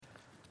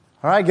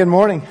All right, good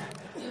morning.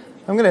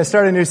 I'm going to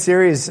start a new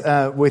series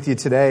with you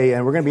today,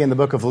 and we're going to be in the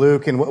book of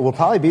Luke, and we'll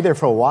probably be there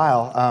for a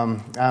while.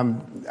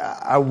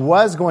 I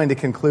was going to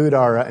conclude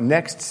our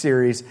next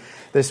series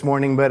this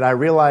morning, but I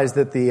realized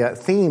that the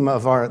theme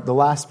of the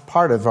last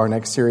part of our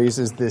next series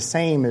is the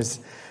same as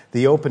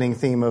the opening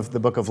theme of the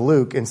book of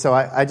Luke, and so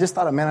I just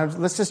thought,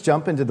 let's just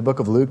jump into the book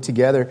of Luke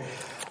together.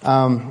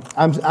 I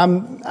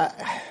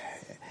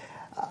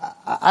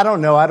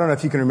don't know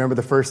if you can remember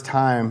the first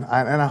time,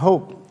 and I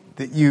hope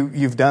that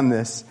you've done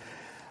this,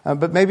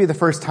 but maybe the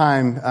first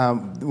time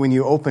when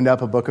you opened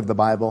up a book of the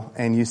Bible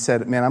and you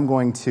said, "Man, I'm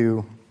going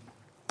to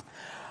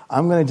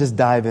just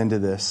dive into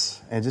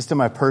this, and just in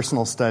my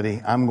personal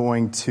study, I'm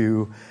going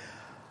to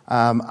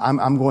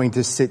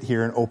sit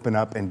here and open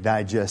up and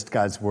digest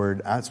God's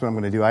Word." That's what I'm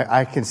going to do.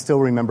 I can still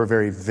remember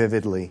very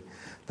vividly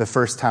the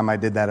first time I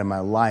did that in my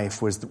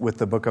life was with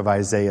the book of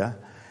Isaiah,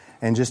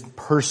 and just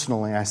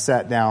personally, I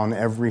sat down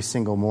every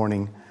single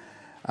morning.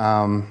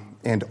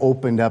 And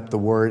opened up the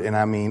Word, and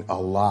I mean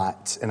a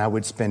lot. And I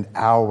would spend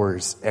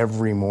hours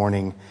every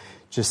morning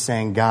just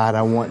saying, "God,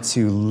 I want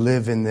to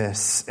live in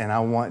this, and I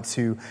want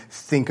to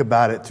think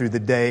about it through the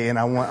day, and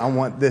I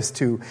want this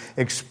to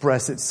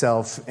express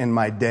itself in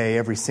my day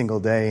every single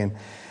day." And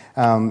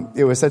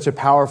it was such a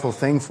powerful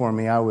thing for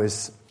me. I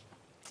was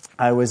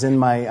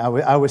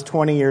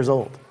 20 years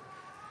old,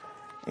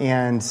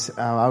 and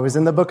I was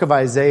in the book of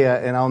Isaiah,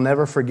 and I'll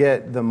never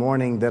forget the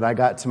morning that I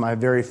got to my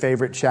very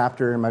favorite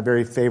chapter and my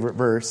very favorite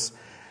verse.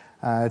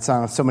 It's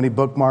on so many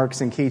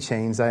bookmarks and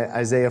keychains,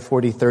 Isaiah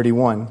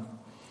 40:31.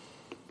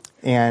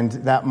 And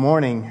that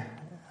morning,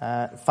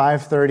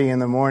 5:30 in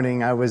the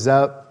morning, I was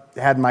up,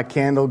 had my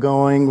candle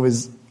going,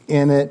 was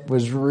in it,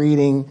 was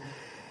reading,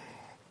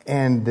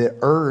 and the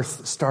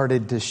earth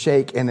started to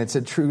shake, and it's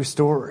a true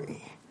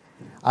story.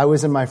 I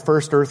was in my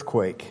first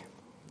earthquake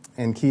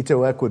in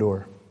Quito,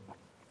 Ecuador,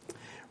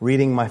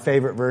 reading my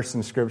favorite verse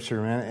in Scripture,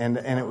 and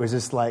it was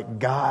just like,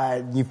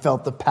 God, you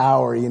felt the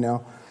power, you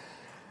know.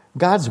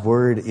 God's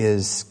Word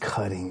is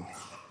cutting.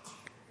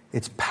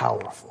 It's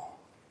powerful.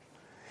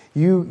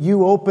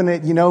 You open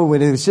it, you know,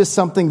 when it's just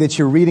something that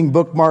you're reading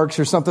bookmarks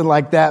or something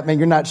like that, man,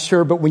 you're not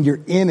sure, but when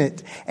you're in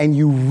it and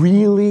you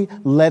really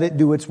let it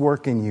do its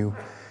work in you,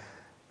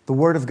 the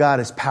Word of God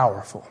is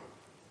powerful.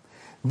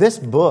 This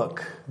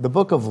book, the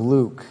book of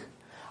Luke,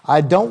 I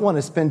don't want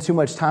to spend too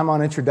much time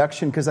on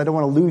introduction because I don't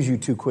want to lose you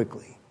too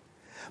quickly.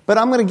 But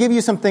I'm going to give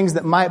you some things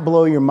that might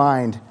blow your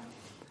mind.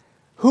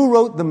 Who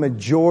wrote the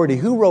majority?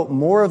 Who wrote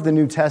more of the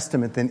New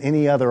Testament than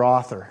any other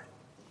author?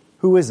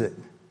 Who is it?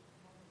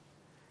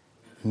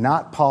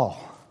 Not Paul.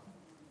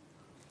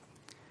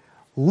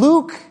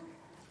 Luke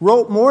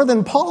wrote more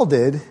than Paul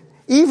did,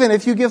 even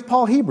if you give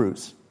Paul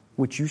Hebrews,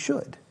 which you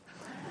should.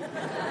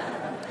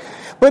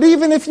 But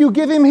even if you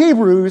give him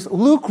Hebrews,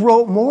 Luke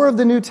wrote more of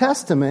the New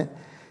Testament.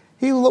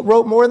 He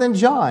wrote more than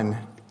John,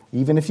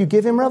 even if you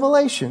give him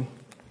Revelation,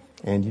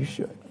 and you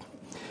should.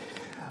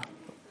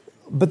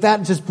 But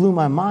that just blew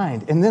my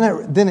mind. And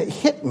then it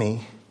hit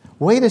me.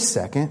 Wait a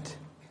second.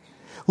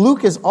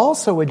 Luke is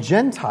also a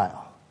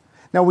Gentile.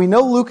 Now, we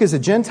know Luke is a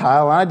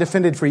Gentile. And I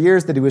defended for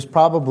years that he was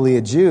probably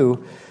a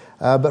Jew.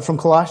 But from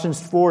Colossians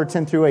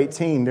 4:10 through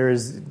 18, there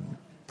is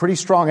pretty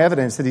strong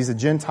evidence that he's a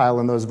Gentile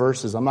in those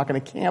verses. I'm not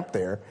going to camp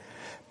there.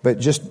 But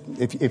just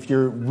if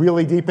you're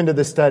really deep into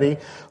the study,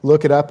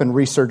 look it up and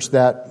research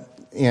that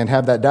and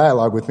have that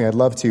dialogue with me. I'd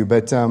love to.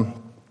 But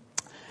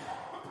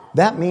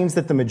that means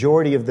that the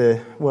majority of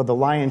the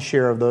lion's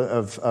share of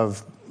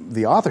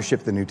the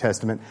authorship of the New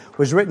Testament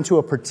was written to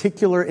a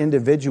particular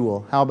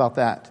individual. How about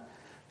that?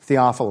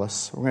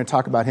 Theophilus. We're going to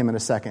talk about him in a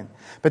second.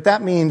 But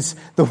that means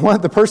the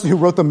person who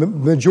wrote the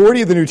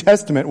majority of the New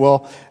Testament,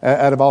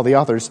 out of all the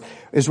authors,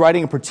 is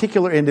writing a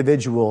particular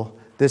individual,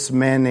 this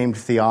man named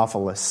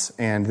Theophilus.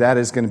 And that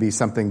is going to be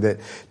something that,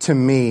 to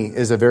me,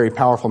 is a very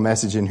powerful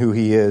message in who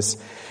he is.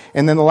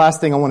 And then the last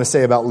thing I want to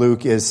say about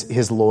Luke is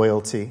his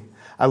loyalty.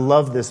 I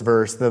love this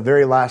verse. The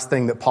very last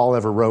thing that Paul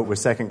ever wrote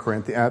was 2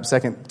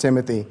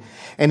 Timothy.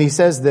 And he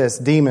says this,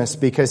 "Demas,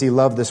 because he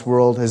loved this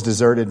world, has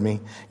deserted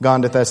me,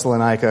 gone to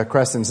Thessalonica.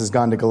 Crescens has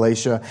gone to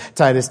Galatia,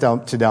 Titus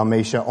to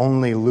Dalmatia.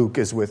 Only Luke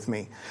is with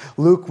me."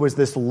 Luke was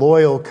this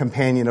loyal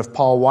companion of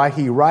Paul. Why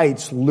he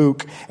writes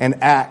Luke and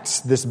Acts,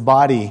 this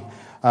body,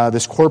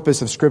 this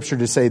corpus of Scripture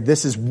to say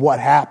this is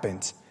what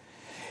happened,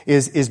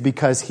 is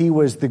because he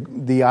was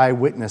the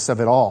eyewitness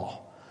of it all.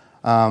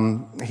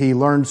 He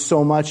learned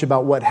so much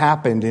about what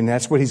happened, and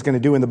that's what he's going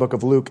to do in the book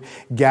of Luke,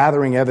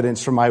 gathering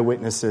evidence from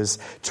eyewitnesses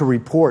to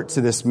report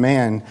to this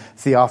man,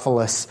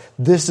 Theophilus,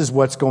 this is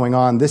what's going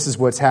on, this is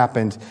what's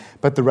happened.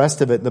 But the rest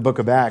of it, the book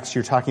of Acts,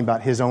 you're talking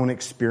about his own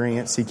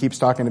experience. He keeps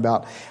talking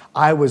about,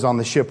 I was on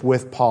the ship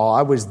with Paul,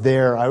 I was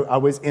there, I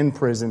was in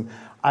prison,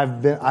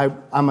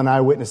 I'm an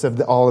eyewitness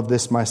of all of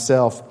this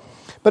myself.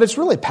 But it's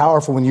really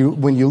powerful when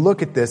you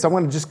look at this. I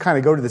want to just kind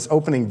of go to this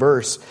opening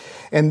verse.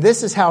 And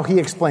this is how he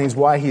explains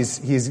why he's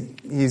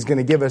going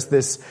to give us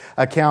this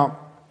account.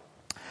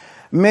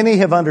 Many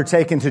have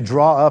undertaken to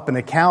draw up an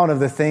account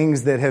of the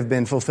things that have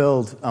been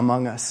fulfilled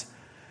among us,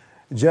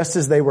 just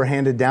as they were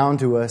handed down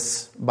to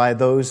us by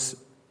those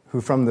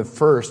who from the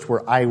first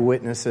were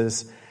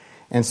eyewitnesses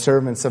and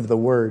servants of the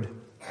word.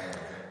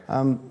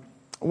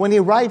 When he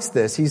writes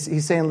this,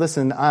 he's saying,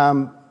 listen,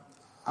 I'm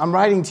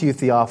writing to you,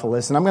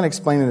 Theophilus, and I'm going to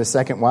explain in a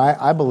second why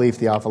I believe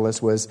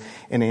Theophilus was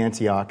in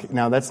Antioch.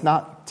 Now, that's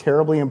not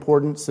terribly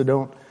important, so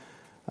don't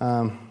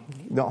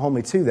hold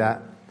me to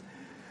that.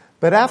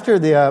 But after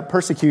the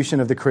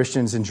persecution of the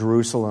Christians in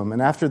Jerusalem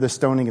and after the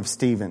stoning of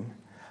Stephen,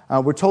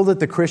 we're told that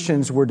the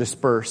Christians were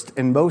dispersed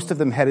and most of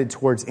them headed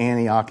towards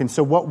Antioch. And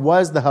so what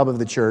was the hub of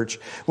the church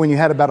when you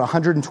had about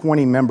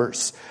 120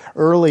 members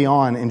early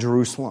on in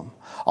Jerusalem?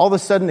 All of a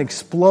sudden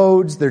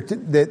explodes.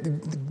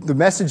 The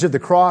message of the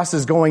cross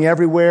is going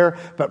everywhere,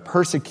 but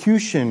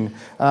persecution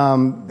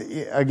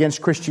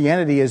against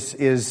Christianity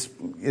is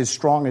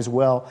strong as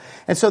well.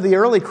 And so the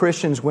early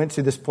Christians went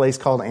to this place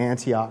called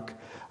Antioch,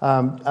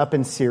 up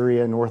in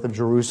Syria, north of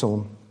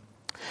Jerusalem.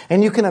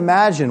 And you can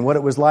imagine what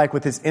it was like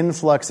with this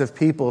influx of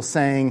people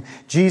saying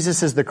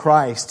Jesus is the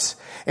Christ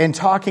and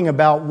talking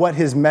about what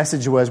his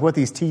message was, what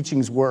these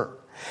teachings were.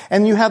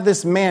 And you have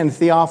this man,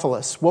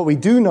 Theophilus. What we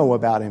do know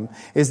about him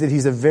is that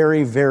he's a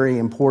very, very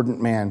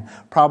important man,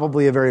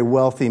 probably a very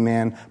wealthy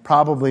man,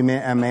 probably a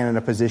man in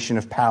a position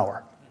of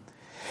power.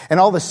 And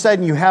all of a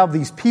sudden you have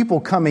these people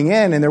coming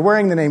in and they're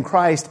wearing the name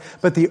Christ,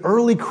 but the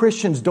early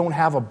Christians don't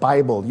have a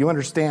Bible. You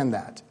understand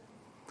that?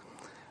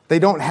 They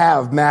don't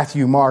have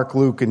Matthew, Mark,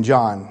 Luke, and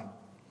John.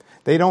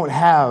 They don't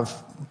have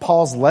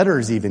Paul's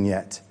letters even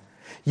yet.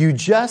 You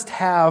just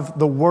have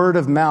the word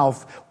of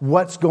mouth,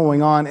 what's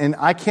going on, and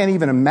I can't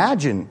even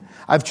imagine,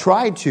 I've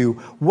tried to,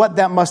 what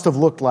that must have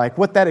looked like,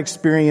 what that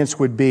experience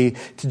would be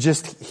to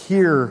just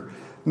hear,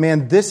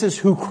 man, this is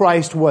who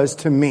Christ was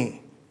to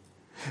me.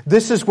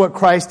 This is what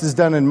Christ has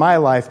done in my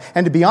life.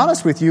 And to be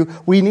honest with you,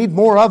 we need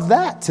more of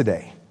that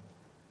today.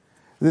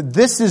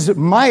 This is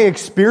my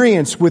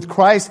experience with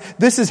Christ.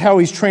 This is how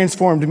he's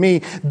transformed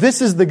me.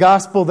 This is the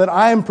gospel that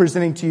I am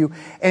presenting to you.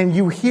 And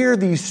you hear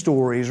these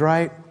stories,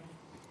 right?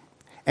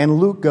 And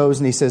Luke goes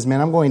and he says, man,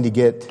 I'm going to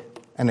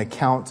get an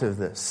account of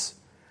this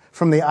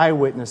from the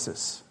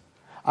eyewitnesses.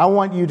 I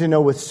want you to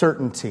know with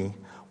certainty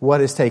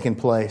what has taken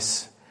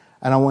place.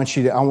 And I want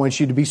you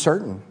to be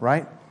certain,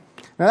 right?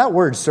 Now that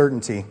word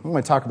certainty, I'm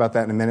going to talk about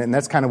that in a minute, and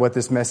that's kind of what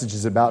this message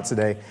is about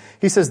today.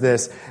 He says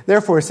this,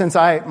 therefore, since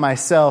I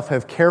myself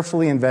have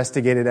carefully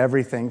investigated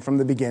everything from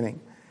the beginning,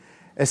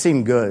 it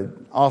seemed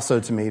good also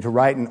to me to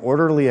write an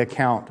orderly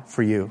account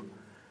for you,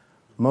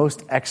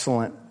 most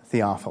excellent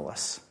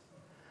Theophilus,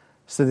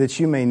 so that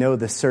you may know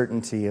the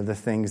certainty of the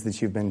things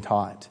that you've been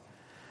taught.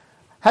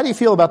 How do you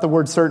feel about the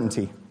word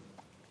certainty?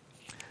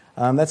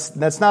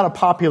 That's not a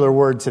popular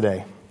word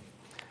today.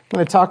 I'm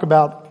going to talk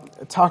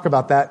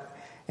about that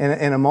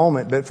in a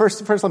moment. But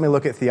first, let me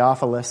look at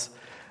Theophilus.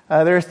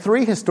 There are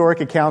 3 historic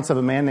accounts of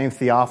a man named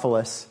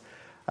Theophilus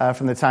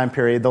from the time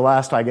period. The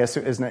last, I guess,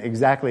 isn't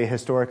exactly a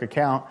historic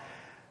account.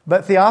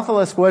 But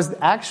Theophilus was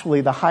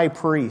actually the high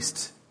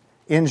priest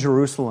in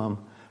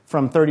Jerusalem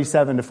from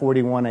 37 to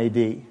 41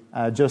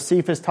 AD.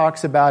 Josephus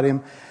talks about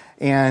him,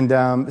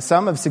 and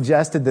some have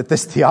suggested that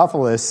this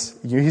Theophilus,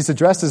 he's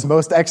addressed as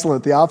most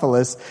excellent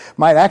Theophilus,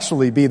 might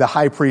actually be the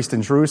high priest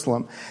in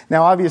Jerusalem.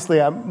 Now, obviously,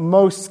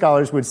 most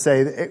scholars would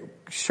say that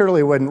surely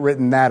it wasn't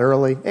written that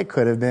early. It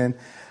could have been.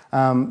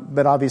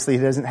 But obviously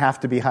he doesn't have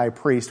to be high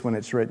priest when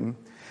it's written.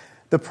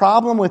 The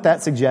problem with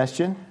that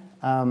suggestion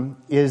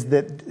is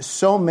that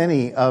so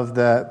many of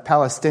the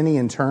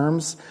Palestinian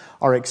terms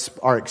are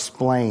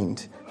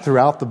explained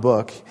throughout the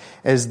book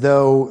as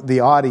though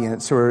the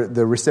audience or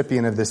the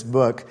recipient of this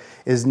book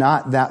is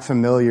not that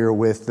familiar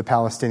with the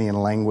Palestinian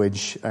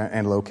language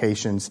and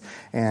locations.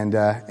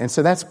 And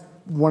so that's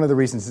one of the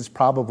reasons it's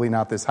probably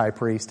not this high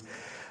priest.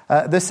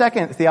 The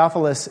second,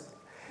 Theophilus,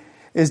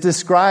 is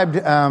described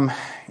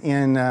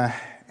in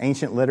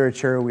ancient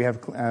literature. We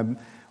have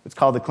what's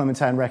called the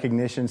Clementine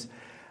Recognitions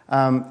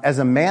as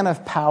a man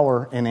of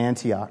power in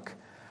Antioch.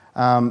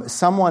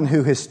 Someone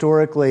who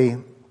historically,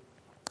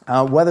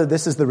 whether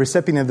this is the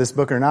recipient of this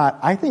book or not,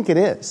 I think it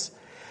is.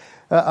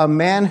 A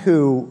man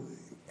who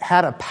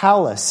had a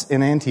palace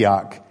in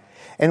Antioch.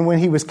 And when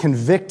he was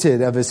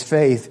convicted of his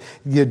faith,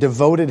 he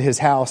devoted his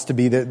house to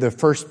be the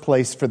first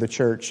place for the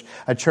church,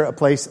 a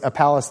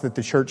palace that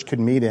the church could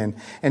meet in.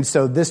 And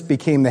so this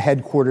became the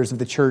headquarters of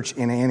the church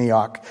in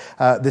Antioch,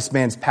 this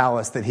man's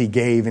palace that he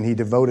gave, and he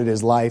devoted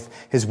his life,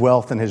 his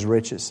wealth, and his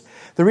riches.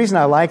 The reason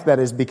I like that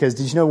is because,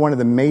 did you know one of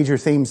the major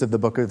themes of the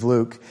book of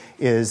Luke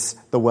is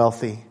the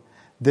wealthy?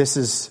 This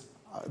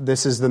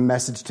is the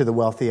message to the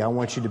wealthy. I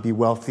want you to be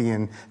wealthy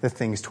in the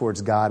things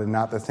towards God and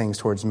not the things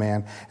towards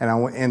man.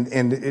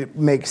 And it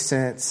makes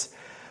sense,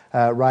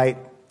 right?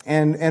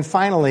 And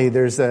finally,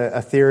 there's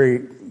a theory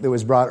that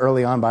was brought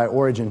early on by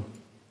Origen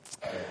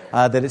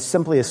that it's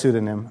simply a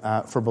pseudonym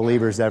for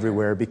believers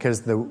everywhere,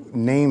 because the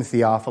name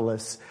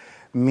Theophilus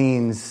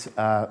means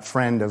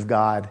friend of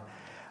God.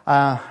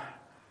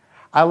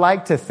 I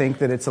like to think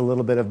that it's a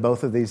little bit of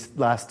both of these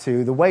last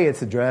two. The way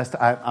it's addressed,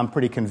 I'm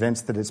pretty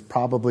convinced that it's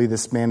probably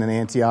this man in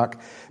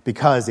Antioch,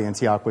 because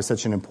Antioch was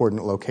such an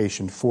important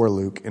location for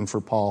Luke and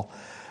for Paul,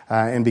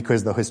 and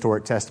because of the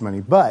historic testimony.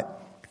 But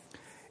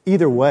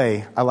Either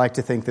way, I like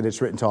to think that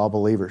it's written to all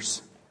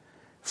believers.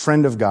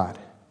 Friend of God,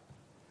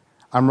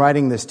 I'm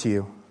writing this to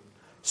you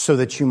so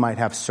that you might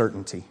have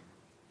certainty.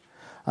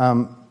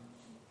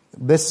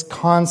 This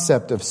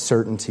concept of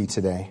certainty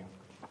today,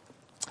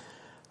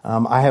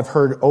 I have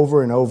heard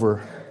over and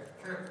over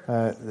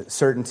that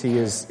certainty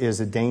is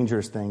a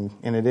dangerous thing,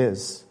 and it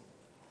is.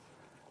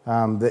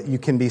 That you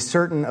can be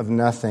certain of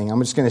nothing. I'm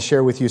just going to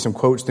share with you some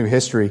quotes through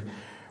history.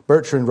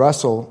 Bertrand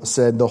Russell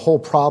said, "The whole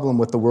problem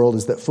with the world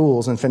is that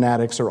fools and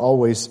fanatics are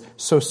always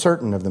so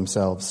certain of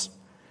themselves,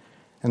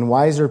 and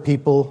wiser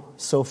people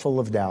so full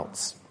of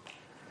doubts."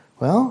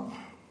 Well,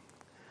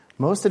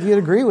 most of you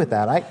agree with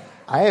that.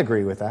 I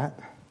agree with that.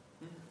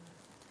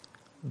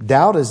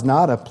 Doubt is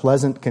not a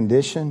pleasant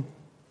condition,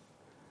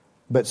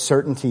 but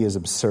certainty is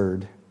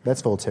absurd.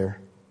 That's Voltaire.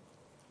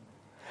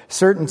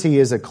 Certainty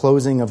is a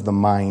closing of the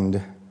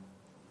mind.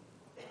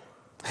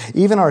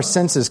 Even our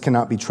senses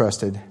cannot be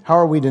trusted. How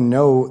are we to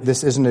know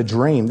this isn't a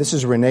dream? This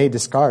is René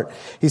Descartes.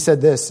 He said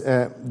this,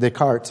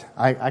 Descartes.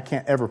 I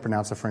can't ever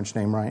pronounce a French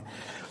name right.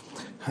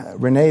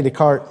 René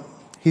Descartes.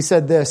 He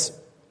said this,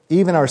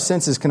 even our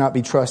senses cannot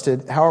be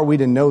trusted. How are we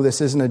to know this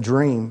isn't a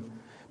dream?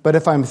 But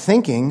if I'm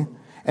thinking,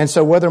 and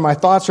so whether my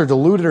thoughts are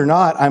deluded or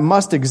not, I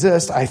must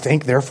exist. I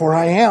think, therefore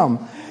I am.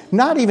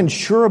 Not even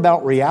sure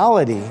about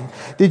reality.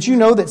 Did you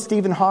know that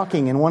Stephen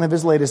Hawking, in one of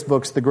his latest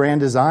books, The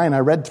Grand Design, I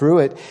read through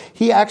it,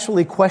 he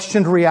actually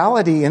questioned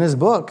reality in his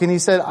book. And he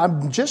said,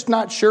 I'm just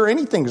not sure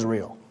anything's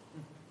real.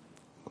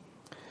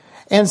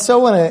 And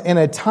so in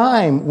a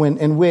time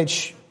in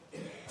which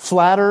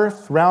flat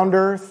earth, round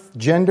earth,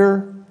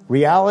 gender,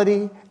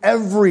 reality,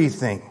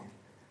 everything,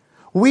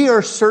 we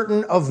are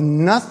certain of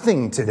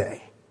nothing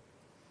today.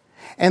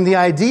 And the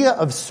idea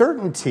of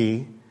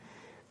certainty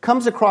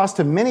comes across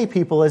to many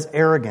people as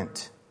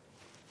arrogant.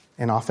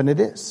 And often it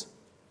is.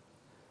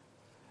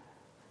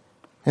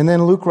 And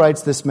then Luke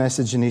writes this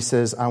message and he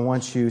says, I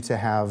want you to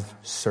have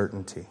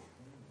certainty.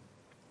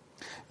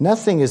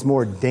 Nothing is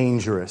more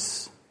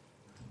dangerous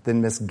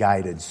than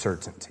misguided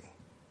certainty.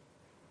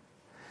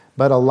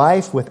 But a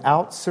life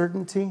without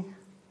certainty,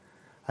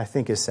 I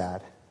think, is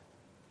sad.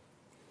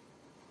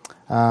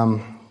 I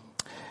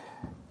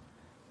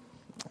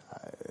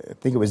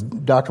think it was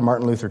Dr.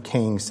 Martin Luther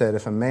King said,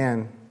 if a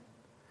man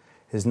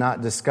has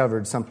not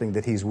discovered something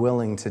that he's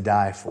willing to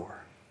die for,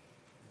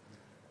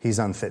 he's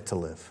unfit to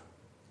live.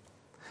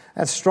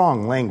 That's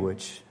strong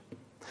language,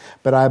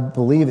 but I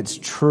believe it's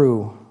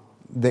true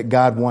that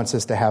God wants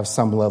us to have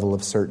some level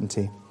of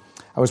certainty.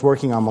 I was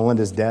working on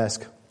Melinda's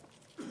desk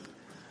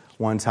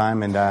one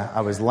time, and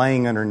I was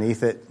laying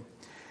underneath it,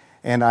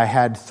 and I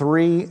had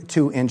 3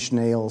 2-inch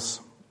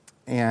nails,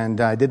 and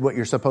I did what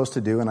you're supposed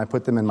to do, and I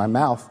put them in my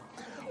mouth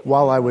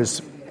while I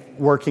was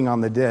working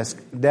on the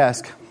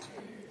desk.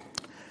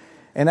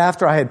 And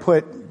after I had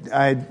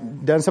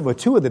done something with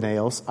 2 of the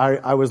nails,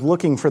 I was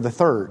looking for the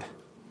third.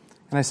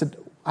 And I said,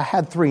 I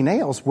had 3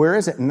 nails. Where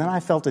is it? And then I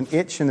felt an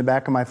itch in the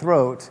back of my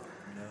throat.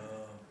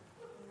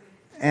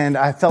 And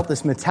I felt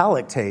this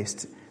metallic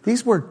taste.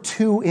 These were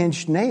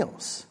 2-inch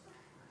nails.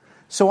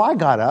 So I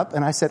got up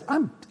and I said,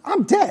 I'm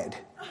dead.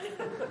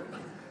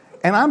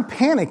 And I'm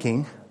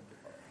panicking.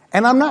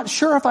 And I'm not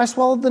sure if I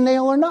swallowed the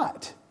nail or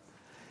not.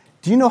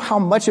 Do you know how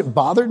much it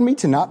bothered me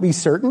to not be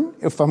certain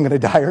if I'm going to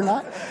die or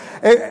not?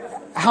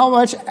 How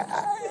much,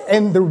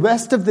 and the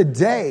rest of the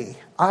day,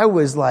 I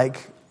was like,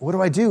 what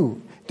do I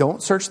do?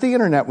 Don't search the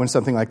internet when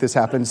something like this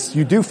happens.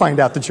 You do find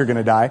out that you're going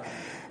to die.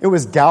 It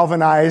was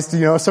galvanized.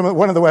 You know,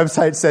 one of the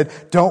websites said,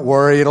 don't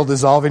worry, it'll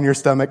dissolve in your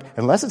stomach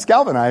unless it's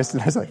galvanized.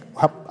 And I was like,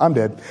 I'm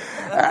dead.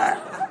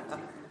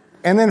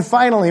 And then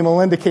finally,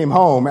 Melinda came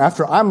home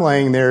after I'm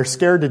laying there,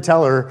 scared to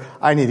tell her,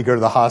 I need to go to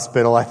the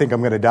hospital. I think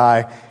I'm going to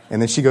die.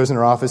 And then she goes in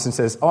her office and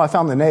says, I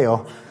found the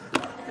nail.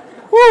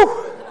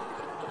 Woo!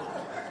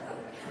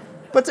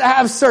 But to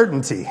have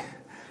certainty,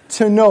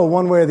 to know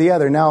one way or the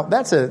other. Now,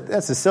 that's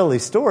a silly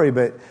story,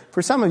 but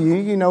for some of you,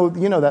 you know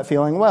that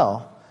feeling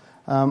well.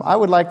 I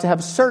would like to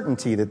have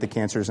certainty that the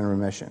cancer is in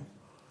remission.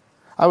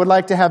 I would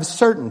like to have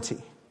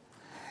certainty.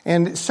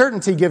 And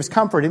certainty gives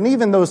comfort. And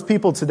even those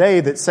people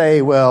today that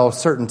say, well,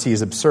 certainty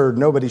is absurd,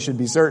 nobody should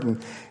be certain,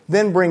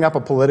 then bring up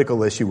a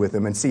political issue with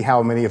them and see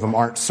how many of them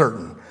aren't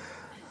certain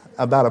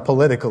about a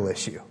political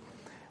issue.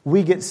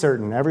 We get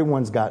certain.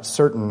 Everyone's got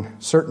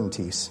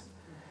certainties.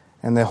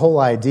 And the whole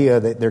idea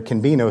that there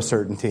can be no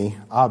certainty,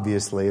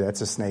 obviously,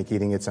 that's a snake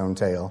eating its own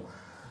tail.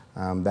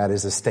 That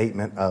is a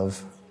statement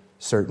of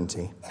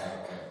certainty.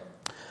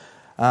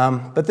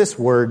 But this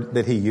word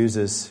that he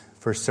uses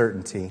for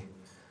certainty,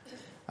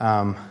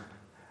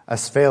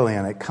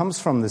 asphalion, it comes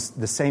from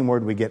the same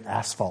word we get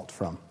asphalt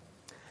from.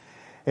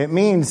 It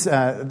means,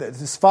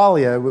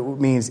 asphalia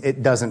means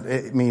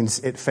it means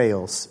it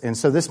fails. And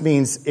so this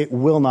means it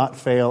will not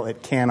fail,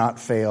 it cannot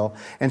fail.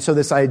 And so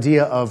this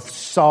idea of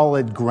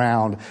solid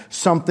ground,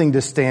 something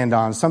to stand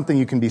on, something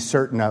you can be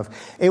certain of,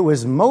 it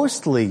was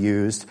mostly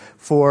used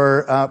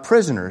for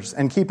prisoners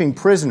and keeping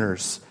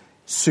prisoners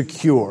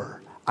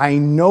secure. I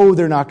know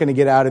they're not going to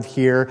get out of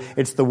here.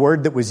 It's the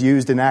word that was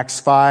used in Acts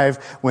 5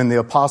 when the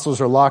apostles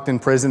are locked in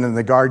prison and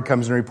the guard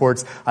comes and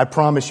reports, I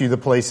promise you the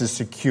place is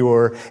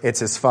secure.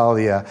 It's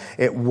asphalia.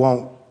 It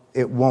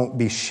won't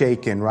be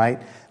shaken,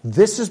 right?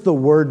 This is the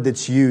word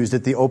that's used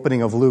at the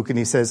opening of Luke, and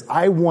he says,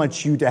 I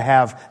want you to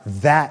have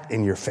that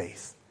in your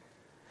faith.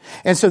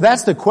 And so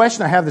that's the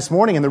question I have this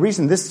morning, and the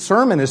reason this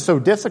sermon is so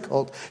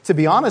difficult, to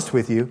be honest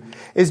with you,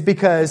 is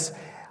because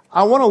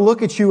I want to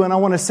look at you and I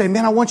want to say,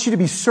 man, I want you to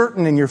be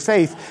certain in your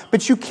faith,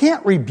 but you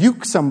can't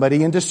rebuke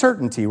somebody into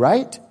certainty,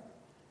 right?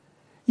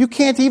 You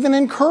can't even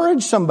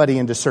encourage somebody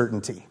into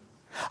certainty.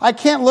 I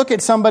can't look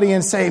at somebody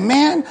and say,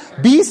 man,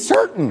 be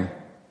certain.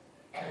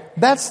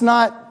 That's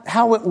not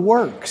how it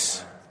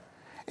works.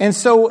 And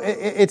so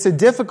it's a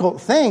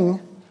difficult thing,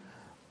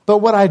 but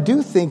what I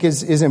do think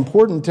is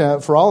important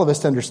for all of us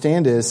to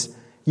understand is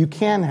you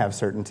can have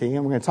certainty,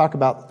 and we're going to talk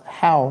about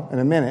how in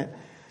a minute.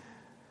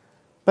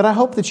 But I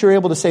hope that you're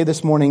able to say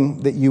this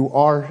morning that you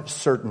are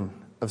certain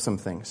of some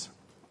things.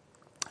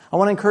 I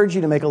want to encourage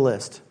you to make a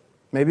list.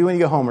 Maybe when you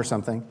go home or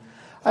something.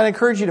 I'd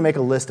encourage you to make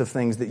a list of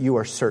things that you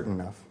are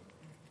certain of.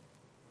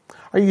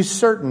 Are you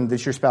certain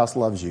that your spouse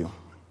loves you?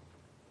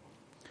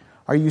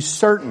 Are you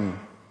certain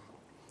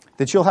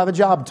that you'll have a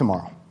job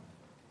tomorrow?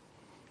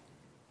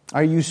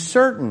 Are you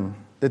certain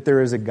that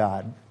there is a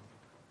God?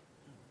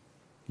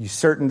 Are you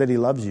certain that He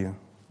loves you?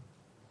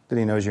 That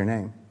He knows your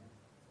name?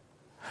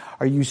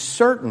 Are you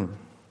certain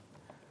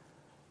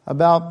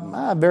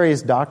about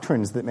various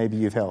doctrines that maybe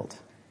you've held?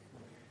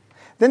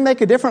 Then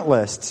make a different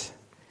list.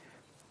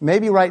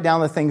 Maybe write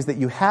down the things that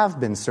you have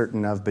been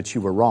certain of, but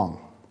you were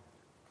wrong.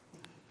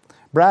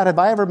 Brad, have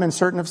I ever been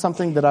certain of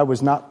something that I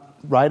was not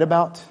right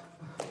about?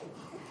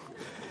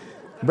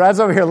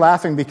 Brad's over here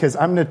laughing because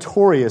I'm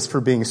notorious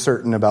for being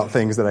certain about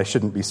things that I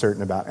shouldn't be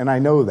certain about. And I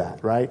know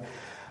that, right?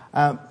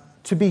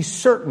 To be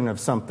certain of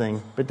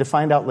something, but to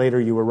find out later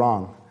you were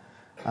wrong.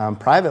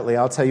 Privately,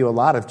 I'll tell you a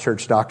lot of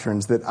church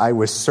doctrines that I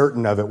was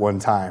certain of at one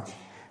time.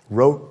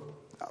 Wrote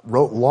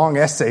long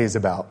essays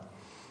about.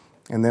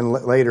 And then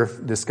later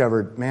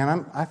discovered,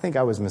 man, I think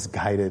I was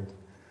misguided.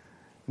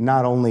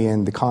 Not only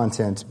in the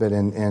content, but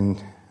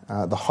in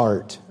the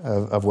heart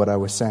of what I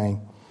was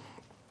saying.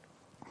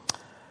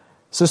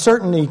 So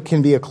certainty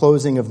can be a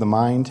closing of the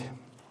mind.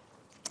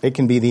 It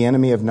can be the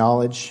enemy of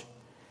knowledge.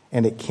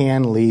 And it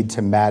can lead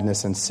to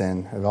madness and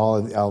sin, as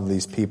all of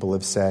these people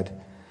have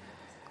said.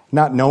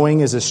 Not knowing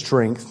is a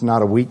strength,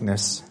 not a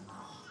weakness.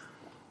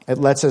 It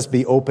lets us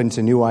be open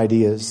to new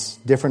ideas,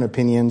 different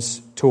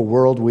opinions, to a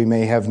world we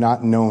may have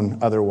not known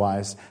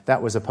otherwise.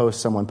 That was a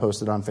post someone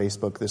posted on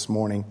Facebook this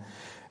morning.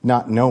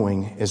 Not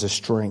knowing is a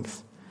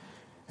strength.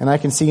 And I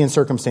can see in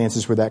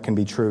circumstances where that can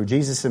be true.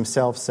 Jesus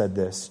himself said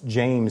this.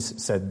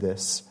 James said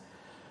this.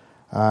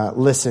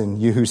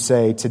 Listen, you who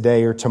say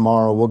today or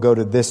tomorrow we'll go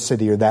to this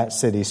city or that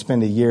city,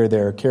 spend a year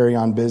there, carry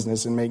on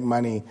business and make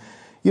money.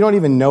 You don't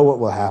even know what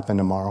will happen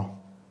tomorrow.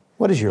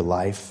 What is your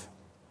life?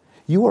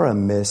 You are a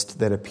mist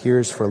that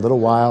appears for a little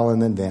while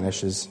and then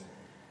vanishes.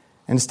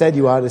 Instead,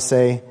 you ought to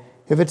say,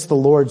 if it's the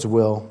Lord's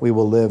will, we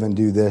will live and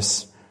do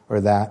this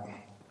or that.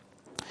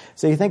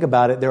 So you think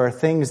about it, there are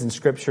things in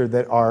Scripture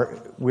that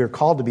we're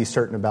called to be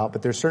certain about,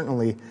 but there's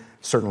certainly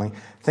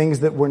things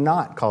that we're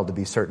not called to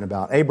be certain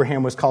about.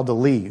 Abraham was called to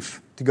leave,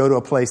 to go to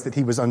a place that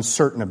he was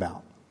uncertain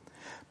about.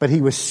 But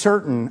he was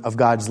certain of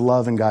God's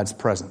love and God's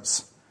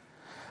presence.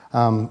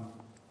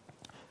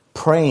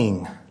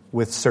 Praying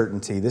with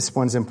certainty. This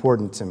one's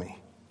important to me.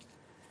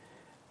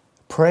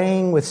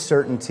 Praying with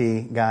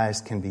certainty,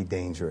 guys, can be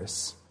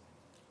dangerous.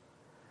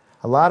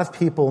 A lot of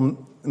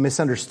people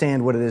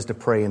misunderstand what it is to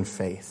pray in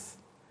faith.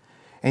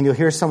 And you'll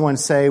hear someone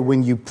say,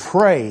 when you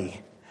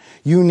pray,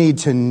 you need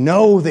to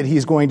know that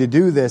He's going to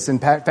do this. In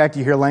fact,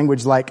 you hear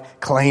language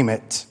like, claim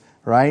it,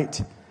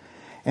 right?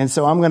 And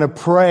so I'm going to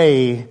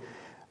pray,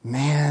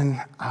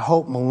 man, I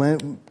hope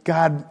Melinda,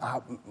 God,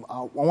 I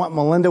want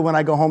Melinda when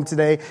I go home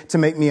today to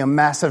make me a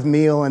massive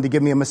meal and to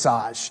give me a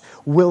massage.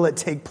 Will it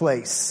take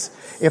place?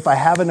 If I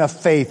have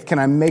enough faith, can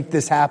I make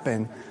this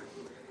happen?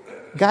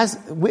 Guys,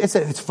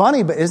 it's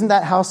funny, but isn't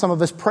that how some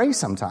of us pray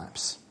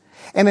sometimes?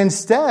 And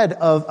instead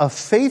of a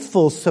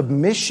faithful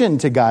submission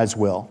to God's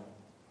will,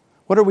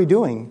 what are we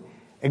doing?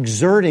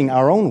 Exerting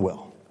our own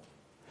will.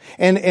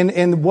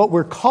 And what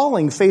we're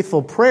calling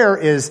faithful prayer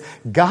is,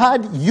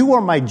 God, you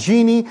are my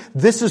genie.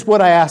 This is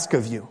what I ask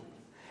of you.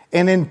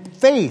 And in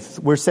faith,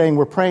 we're saying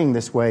we're praying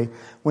this way,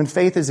 when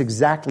faith is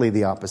exactly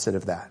the opposite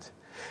of that.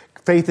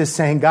 Faith is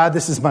saying, God,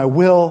 this is my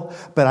will,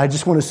 but I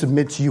just want to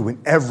submit to you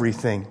in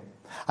everything.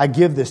 I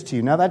give this to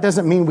you. Now, that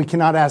doesn't mean we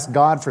cannot ask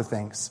God for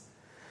things.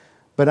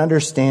 But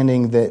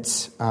understanding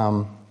that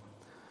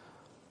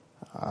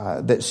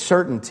that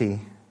certainty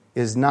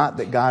is not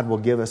that God will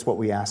give us what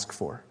we ask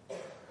for.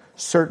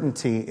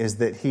 Certainty is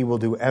that He will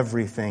do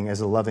everything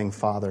as a loving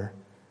Father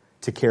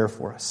to care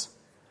for us.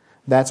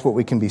 That's what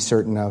we can be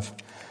certain of,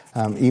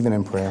 even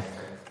in prayer.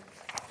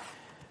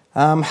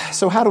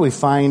 So how do we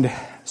find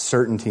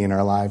certainty in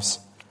our lives?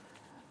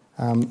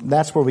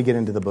 That's where we get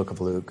into the book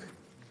of Luke.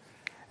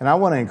 And I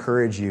want to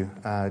encourage you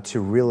to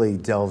really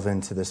delve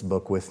into this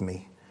book with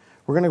me.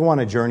 We're going to go on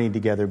a journey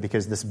together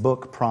because this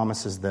book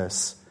promises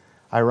this.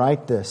 I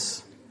write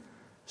this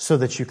so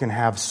that you can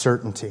have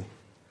certainty. I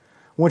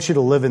want you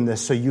to live in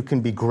this so you can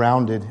be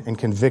grounded and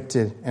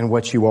convicted in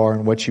what you are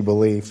and what you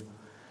believe.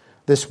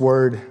 This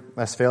word,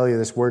 asphalia,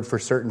 this word for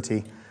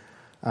certainty,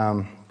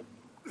 I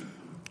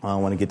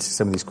want to get to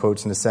some of these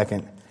quotes in a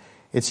second.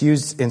 It's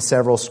used in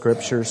several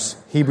scriptures.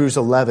 Hebrews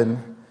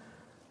 11,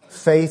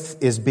 faith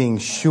is being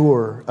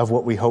sure of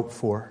what we hope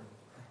for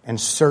and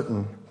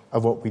certain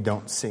of what we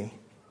don't see.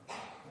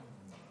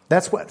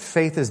 That's what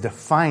faith is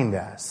defined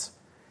as,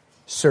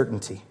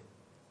 certainty.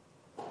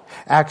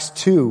 Acts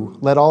 2,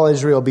 let all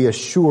Israel be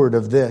assured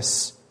of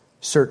this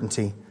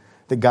certainty,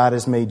 that God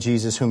has made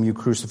Jesus, whom you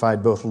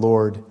crucified, both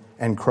Lord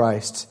and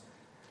Christ.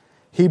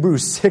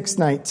 Hebrews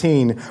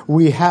 6:19,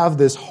 we have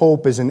this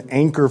hope as an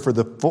anchor for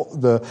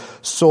the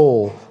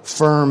soul,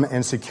 firm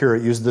and secure.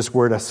 It uses this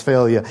word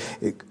asphalia,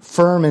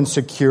 firm and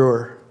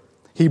secure.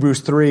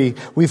 Hebrews 3,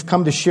 we've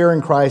come to share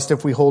in Christ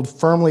if we hold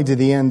firmly to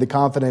the end the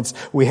confidence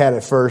we had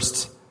at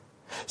first.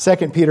 2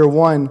 Peter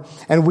 1,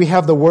 and we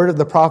have the word of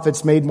the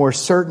prophets made more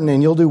certain,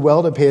 and you'll do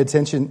well to pay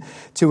attention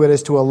to it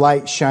as to a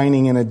light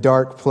shining in a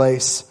dark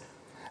place.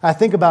 I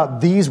think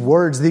about these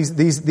words,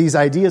 these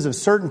ideas of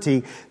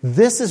certainty.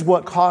 This is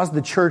what caused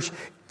the church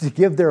to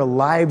give their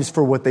lives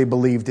for what they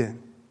believed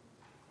in.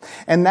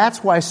 And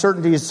that's why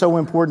certainty is so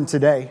important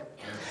today.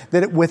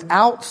 That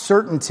without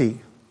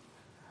certainty,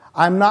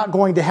 I'm not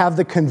going to have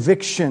the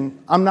conviction.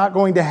 I'm not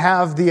going to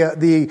have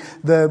the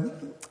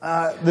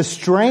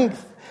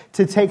strength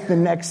to take the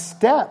next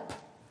step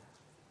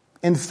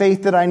in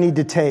faith that I need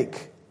to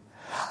take.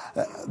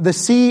 The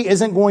sea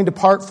isn't going to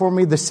part for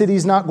me. The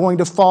city's not going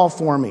to fall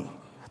for me.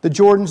 The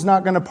Jordan's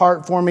not going to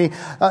part for me.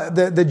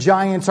 The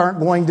giants aren't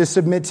going to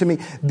submit to me.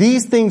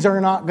 These things are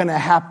not going to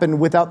happen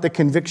without the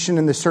conviction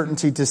and the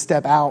certainty to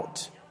step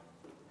out.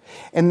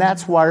 And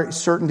that's why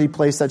certainty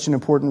plays such an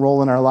important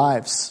role in our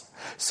lives.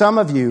 Some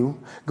of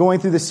you, going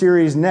through the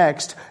series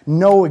next,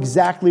 know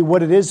exactly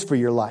what it is for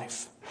your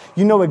life.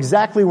 You know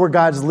exactly where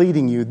God's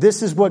leading you.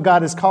 This is what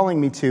God is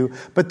calling me to.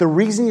 But the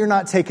reason you're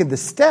not taking the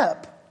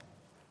step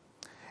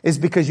is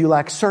because you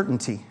lack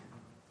certainty.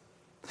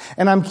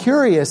 And I'm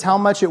curious how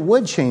much it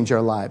would change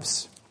our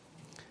lives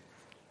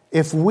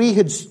if we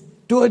had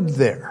stood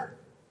there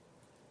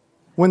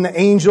when the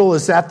angel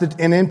is at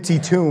an empty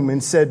tomb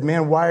and said,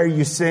 man, why are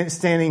you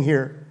standing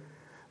here?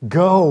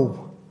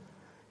 Go.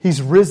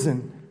 He's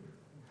risen.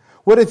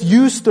 What if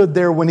you stood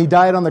there when he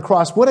died on the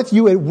cross? What if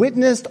you had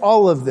witnessed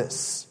all of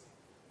this?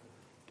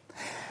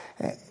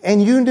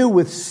 And you knew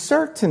with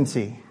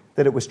certainty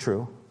that it was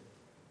true.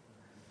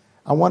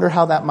 I wonder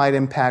how that might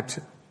impact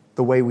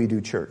the way we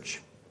do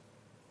church.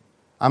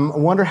 I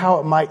wonder how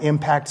it might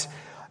impact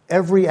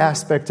every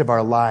aspect of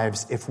our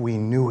lives if we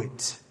knew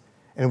it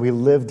and we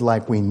lived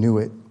like we knew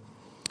it.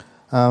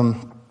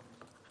 In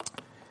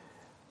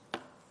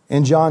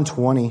John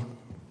 20,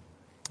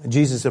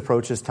 Jesus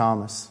approaches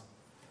Thomas.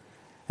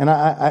 And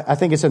I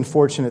think it's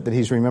unfortunate that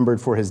he's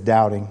remembered for his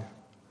doubting.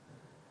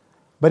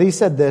 But he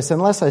said this,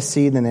 unless I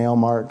see the nail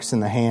marks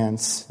in the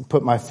hands,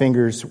 put my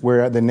fingers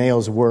where the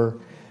nails were,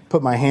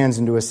 put my hands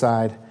into his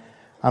side,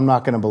 I'm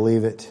not going to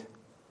believe it.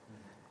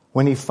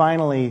 When he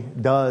finally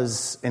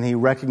does and he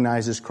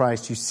recognizes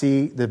Christ, you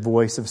see the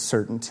voice of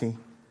certainty.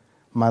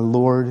 My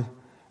Lord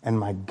and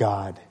my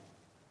God.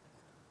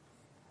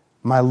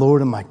 My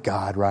Lord and my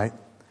God, right?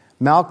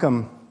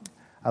 Malcolm,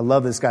 I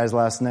love this guy's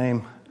last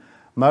name,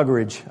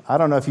 Muggeridge. I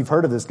don't know if you've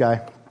heard of this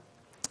guy.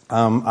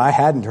 I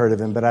hadn't heard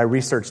of him, but I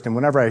researched him.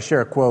 Whenever I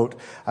share a quote,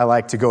 I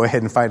like to go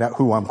ahead and find out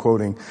who I'm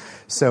quoting.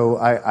 So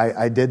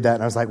I did that,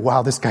 and I was like,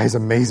 wow, this guy's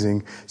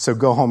amazing. So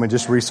go home and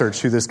just research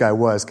who this guy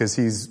was, because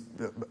he's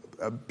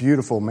a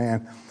beautiful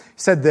man. He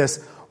said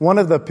this, one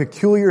of the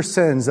peculiar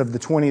sins of the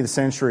 20th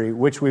century,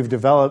 which we've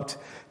developed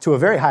to a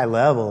very high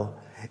level,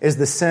 is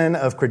the sin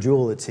of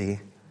credulity.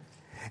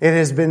 It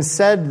has been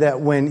said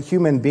that when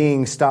human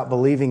beings stop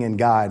believing in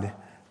God,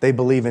 they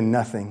believe in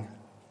nothing.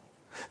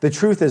 The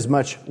truth is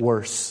much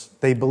worse.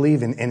 They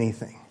believe in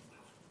anything.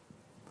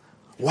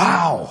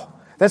 Wow.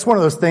 That's one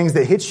of those things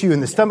that hits you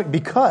in the stomach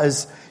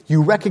because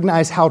you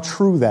recognize how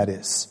true that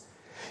is.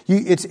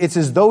 It's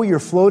as though you're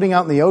floating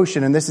out in the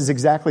ocean, and this is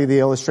exactly the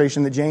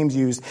illustration that James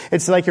used.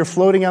 It's like you're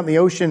floating out in the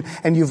ocean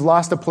and you've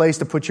lost a place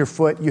to put your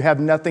foot. You have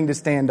nothing to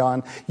stand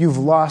on. You've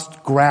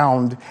lost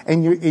ground,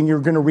 and you're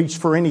going to reach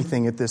for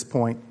anything at this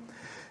point.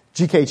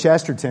 G.K.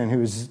 Chesterton,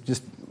 who is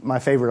just my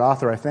favorite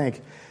author, I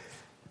think,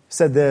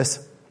 said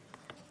this,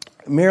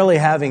 merely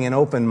having an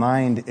open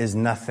mind is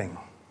nothing.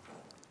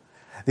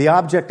 The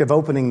object of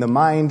opening the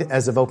mind,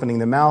 as of opening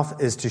the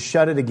mouth, is to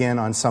shut it again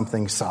on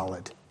something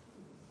solid.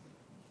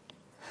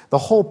 The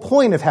whole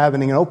point of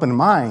having an open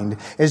mind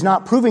is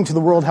not proving to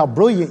the world how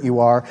brilliant you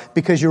are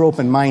because you're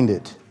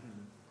open-minded.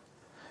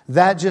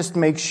 That just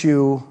makes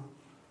you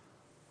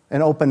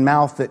an open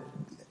mouth that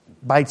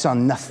bites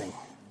on nothing.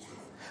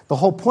 The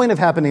whole point of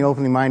having an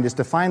open mind is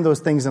to find those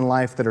things in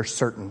life that are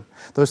certain,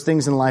 those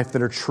things in life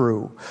that are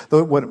true.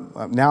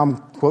 Now I'm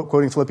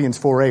quoting Philippians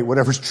 4:8,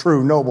 whatever's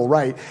true, noble,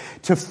 right?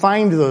 To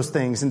find those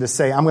things and to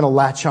say, I'm going to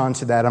latch on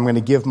to that. I'm going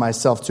to give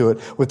myself to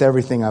it with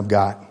everything I've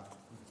got.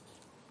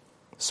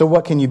 So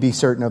what can you be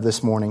certain of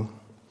this morning?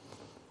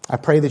 I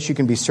pray that you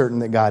can be certain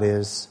that God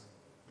is,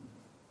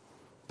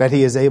 that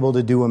He is able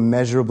to do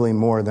immeasurably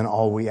more than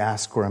all we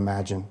ask or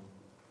imagine,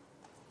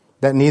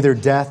 that neither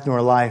death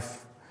nor life,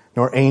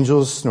 nor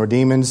angels, nor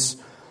demons,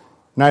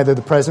 neither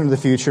the present or the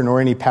future,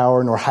 nor any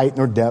power, nor height,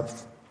 nor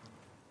depth,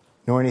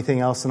 nor anything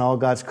else in all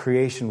God's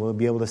creation will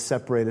be able to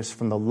separate us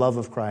from the love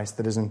of Christ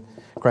that is in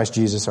Christ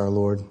Jesus our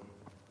Lord.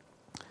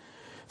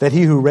 That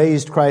He who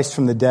raised Christ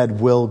from the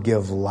dead will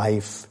give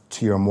life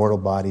to your mortal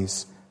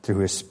bodies through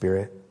His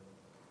Spirit.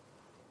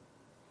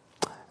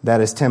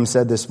 That, as Tim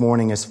said this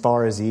morning, as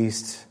far as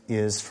east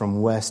is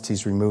from west,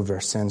 He's removed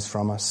our sins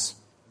from us.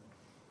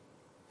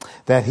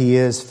 That He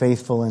is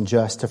faithful and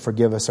just to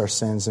forgive us our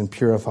sins and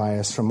purify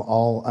us from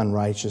all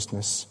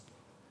unrighteousness.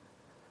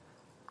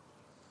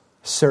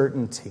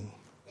 Certainty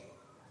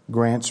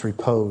grants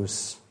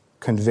repose,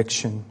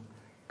 conviction,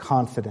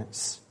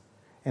 confidence,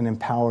 and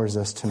empowers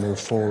us to move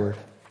forward.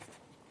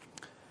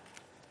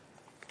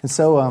 And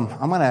so I'm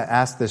going to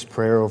ask this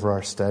prayer over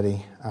our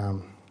study,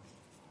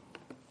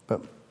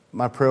 but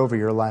my prayer over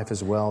your life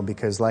as well,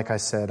 because like I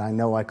said, I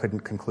know I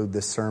couldn't conclude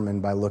this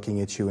sermon by looking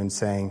at you and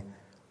saying,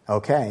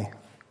 okay,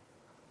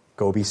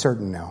 go be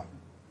certain now.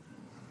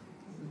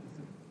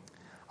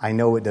 I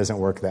know it doesn't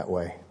work that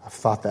way. I've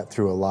thought that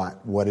through a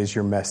lot. What is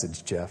your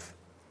message, Jeff?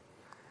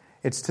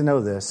 It's to know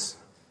this,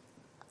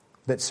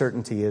 that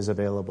certainty is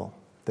available,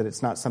 that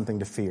it's not something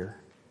to fear,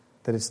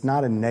 that it's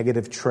not a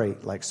negative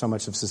trait like so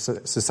much of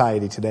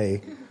society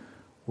today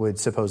would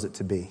suppose it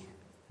to be.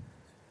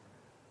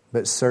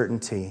 But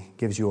certainty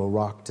gives you a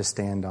rock to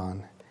stand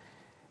on,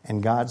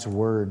 and God's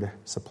Word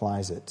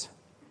supplies it.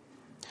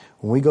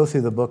 When we go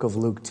through the book of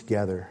Luke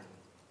together,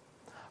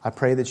 I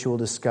pray that you will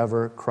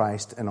discover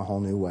Christ in a whole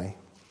new way.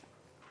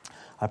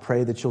 I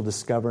pray that you'll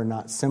discover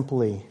not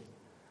simply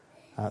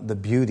the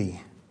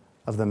beauty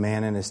of the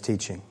man and his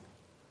teaching,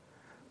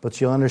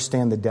 but you'll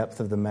understand the depth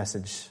of the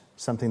message,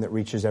 something that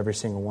reaches every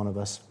single one of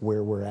us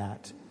where we're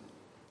at.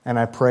 And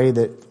I pray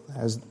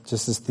that,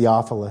 just as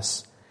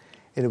Theophilus,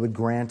 it would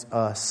grant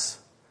us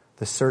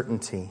the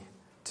certainty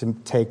to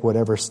take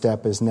whatever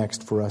step is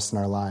next for us in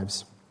our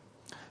lives.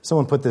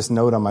 Someone put this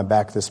note on my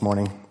back this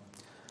morning.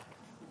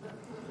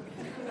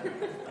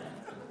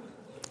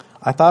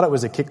 I thought it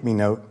was a kick me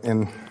note,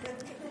 and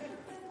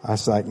I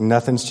was like,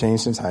 nothing's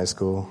changed since high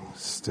school.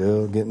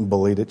 Still getting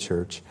bullied at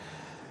church.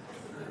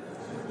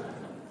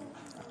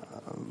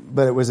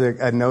 But it was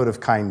a note of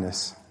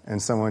kindness,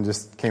 and someone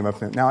just came up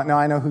to me. Now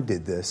I know who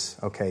did this.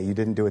 Okay, you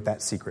didn't do it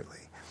that secretly.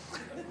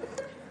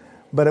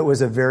 But it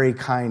was a very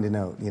kind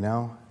note, you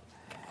know?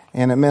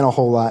 And it meant a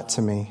whole lot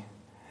to me.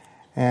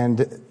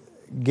 And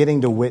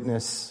getting to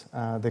witness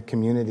the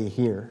community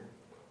here,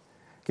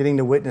 getting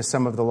to witness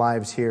some of the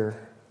lives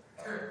here,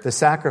 the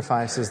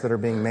sacrifices that are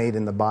being made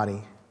in the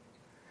body,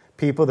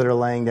 people that are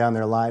laying down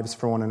their lives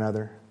for one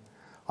another,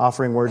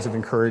 offering words of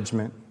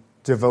encouragement,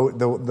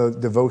 the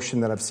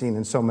devotion that I've seen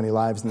in so many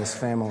lives in this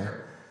family.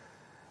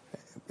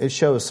 It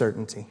shows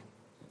certainty.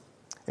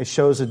 It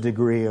shows a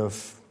degree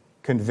of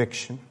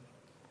conviction.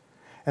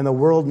 And the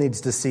world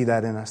needs to see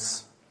that in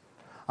us.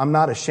 I'm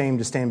not ashamed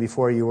to stand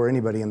before you or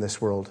anybody in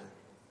this world.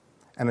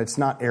 And it's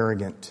not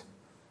arrogant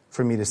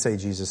for me to say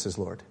Jesus is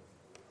Lord.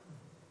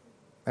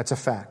 That's a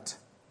fact.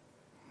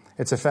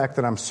 It's a fact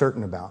that I'm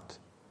certain about.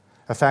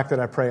 A fact that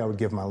I pray I would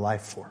give my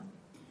life for.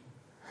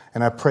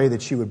 And I pray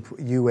that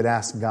you would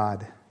ask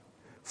God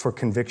for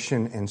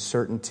conviction and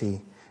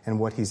certainty in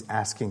what He's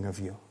asking of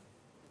you.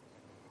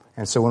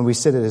 And so when we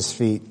sit at His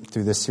feet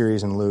through this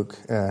series in Luke,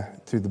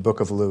 through the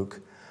book of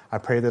Luke, I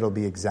pray that it'll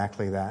be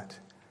exactly that.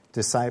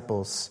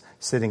 Disciples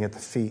sitting at the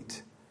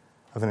feet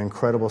of an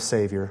incredible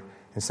Savior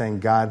and saying,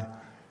 God,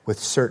 with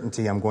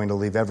certainty, I'm going to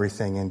leave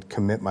everything and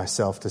commit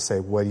myself to say,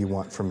 what do you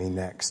want from me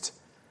next?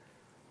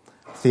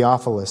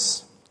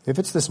 Theophilus, if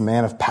it's this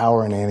man of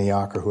power in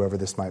Antioch or whoever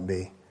this might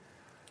be,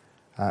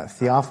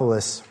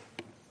 Theophilus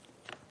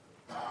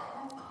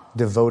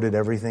devoted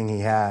everything he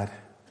had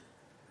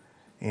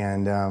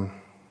and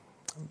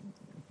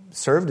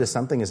served as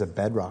something as a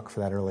bedrock for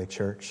that early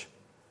church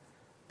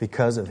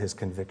because of his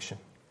conviction.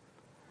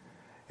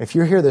 If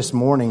you're here this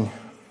morning,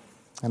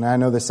 and I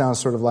know this sounds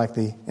sort of like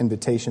the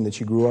invitation that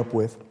you grew up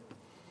with,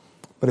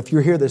 but if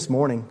you're here this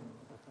morning,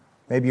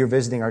 maybe you're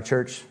visiting our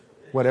church,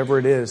 whatever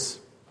it is,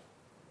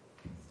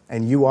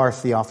 and you are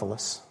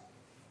Theophilus,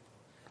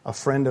 a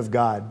friend of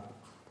God,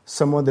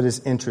 someone that is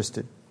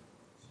interested,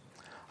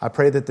 I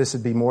pray that this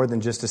would be more than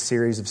just a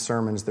series of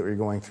sermons that we're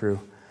going through,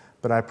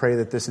 but I pray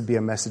that this would be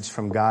a message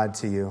from God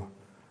to you.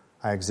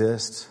 I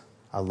exist,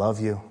 I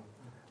love you,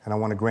 and I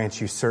want to grant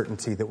you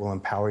certainty that will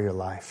empower your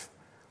life.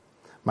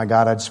 My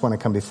God, I just want to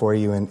come before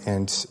you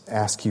and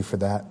ask you for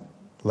that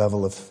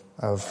level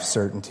of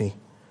certainty.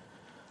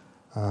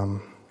 I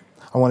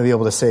want to be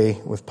able to say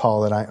with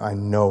Paul that I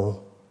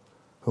know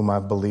whom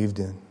I've believed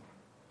in.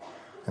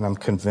 And I'm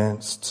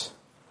convinced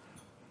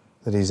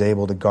that he's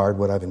able to guard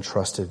what I've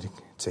entrusted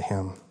to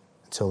him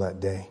until that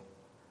day.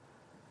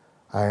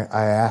 I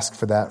ask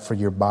for that for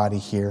your body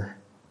here.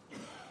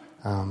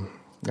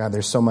 God,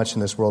 there's so much in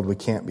this world we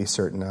can't be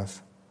certain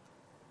of.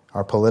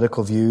 Our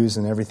political views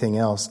and everything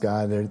else,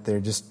 God,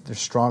 they're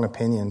strong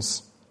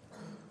opinions,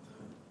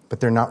 but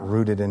they're not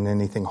rooted in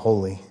anything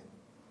holy.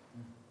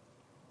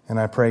 And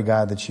I pray,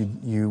 God, that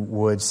you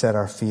would set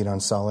our feet on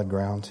solid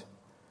ground,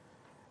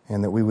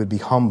 and that we would be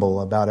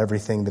humble about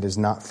everything that is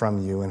not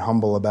from you, and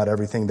humble about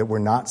everything that we're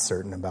not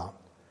certain about.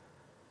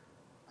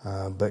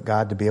 But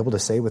God, to be able to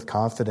say with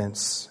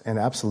confidence and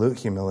absolute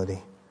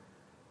humility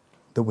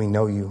that we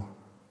know you,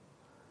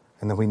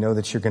 and that we know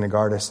that you're going to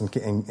guard us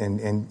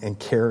and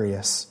carry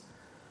us.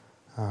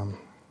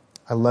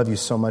 I love you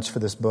so much for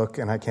this book,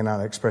 and I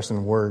cannot express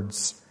in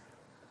words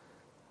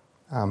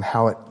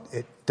how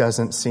it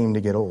doesn't seem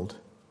to get old.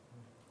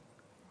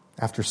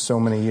 After so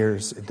many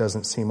years, it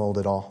doesn't seem old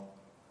at all.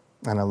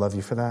 And I love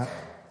you for that.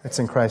 It's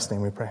in Christ's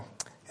name we pray.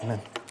 Amen.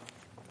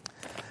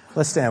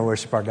 Let's stand and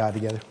worship our God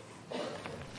together.